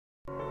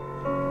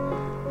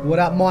What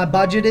up, my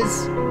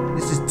budgeters?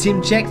 This is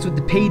Tim Cheks'll with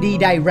the PD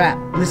Day Rap.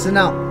 Listen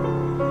up.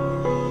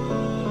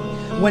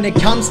 When it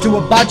comes to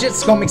a budget,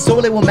 Scott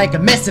McSorley will make a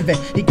mess of it.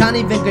 He can't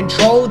even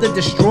control the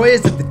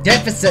destroyers of the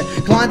deficit.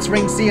 Clients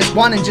ring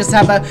CS1 and just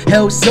have a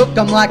hell sook.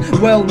 I'm like,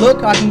 well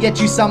look, I can get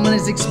you someone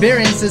as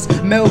experienced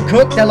as Mel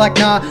Cook. They're like,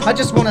 nah, I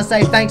just want to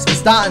say thanks for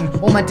starting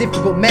all my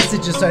difficult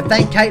messages. So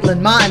thank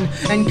Caitlin Martin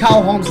and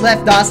Karl Holmes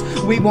left us.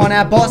 We want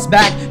our boss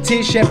back.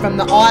 Tears shed from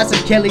the eyes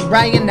of Kelly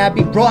Ray and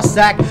Abby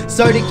Rossack.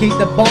 So to keep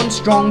the bond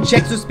strong,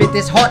 Cheks'll spit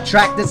this hot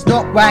track that's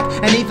not whack.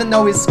 And even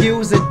though his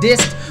skills are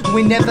dissed,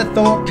 we never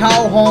thought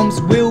Karl Holmes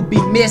will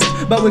be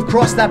missed, but we've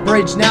crossed that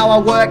bridge. Now I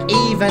work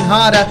even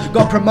harder.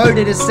 Got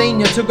promoted as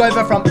senior, took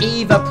over from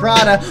Eva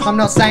Prater. I'm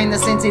not saying that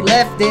since he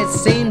left it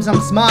seems I'm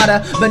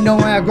smarter, but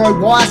knowing I grow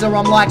wiser,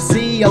 I'm like,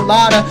 see you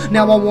later.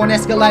 Now I want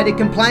escalated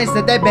complaints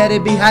that they better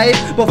behave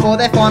before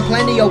they find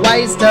plenty of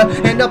ways to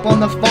end up on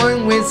the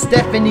phone with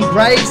Stephanie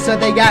Graves. So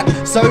they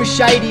act so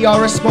shady, I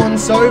respond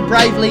so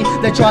bravely.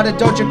 They try to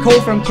dodge a call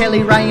from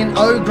Kelly Ray and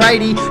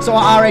O'Grady, so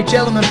I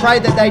RHL them and pray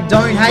that they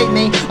don't hate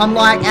me. I'm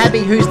like, Abby,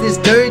 who's this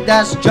dude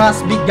that's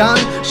just begun?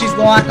 She's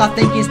like, I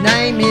think his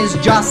name is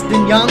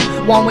Justin Young.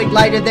 1 week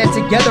later they're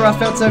together, I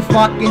felt so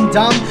fucking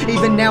dumb.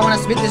 Even now when I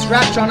spit this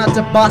rap, try not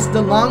to bust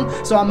a lung.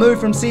 So I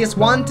moved from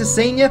CS1 to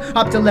senior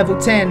up to level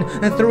 10,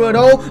 and through it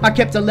all I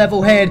kept a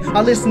level head.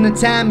 I listened to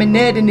Tam and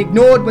Ned and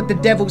ignored what the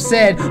devil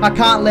said. I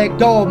can't let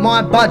go of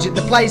my budget,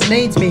 the place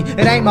needs me.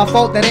 It ain't my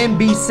fault that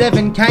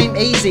MB7 came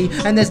easy,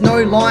 and there's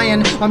no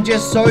lying, I'm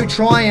just so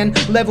trying.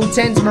 Level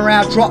 10's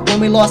morale dropped when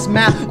we lost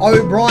Matt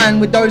O'Brien.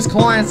 With those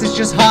clients it's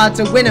just hard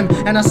to win them,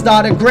 and I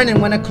started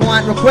grinning when a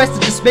client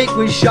requested to speak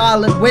with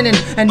Charlotte winning.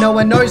 And no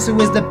one knows who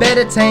is the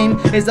better team.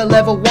 Is the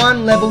level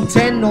 1, level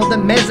 10 or the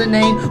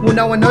mezzanine? Well,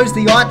 no one knows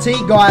the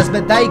IT guys,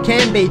 but they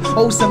can be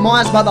all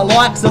surmised by the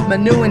likes of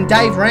Manu and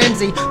Dave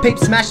Ramsey. Peep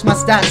smash my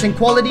stats and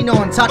quality, no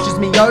one touches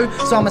me, yo.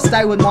 So I'ma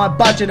stay with my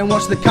budget and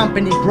watch the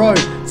company grow.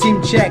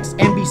 Tim Cheks'll,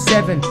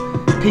 MB7,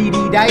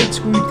 PD Day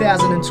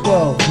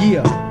 2012,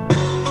 yeah.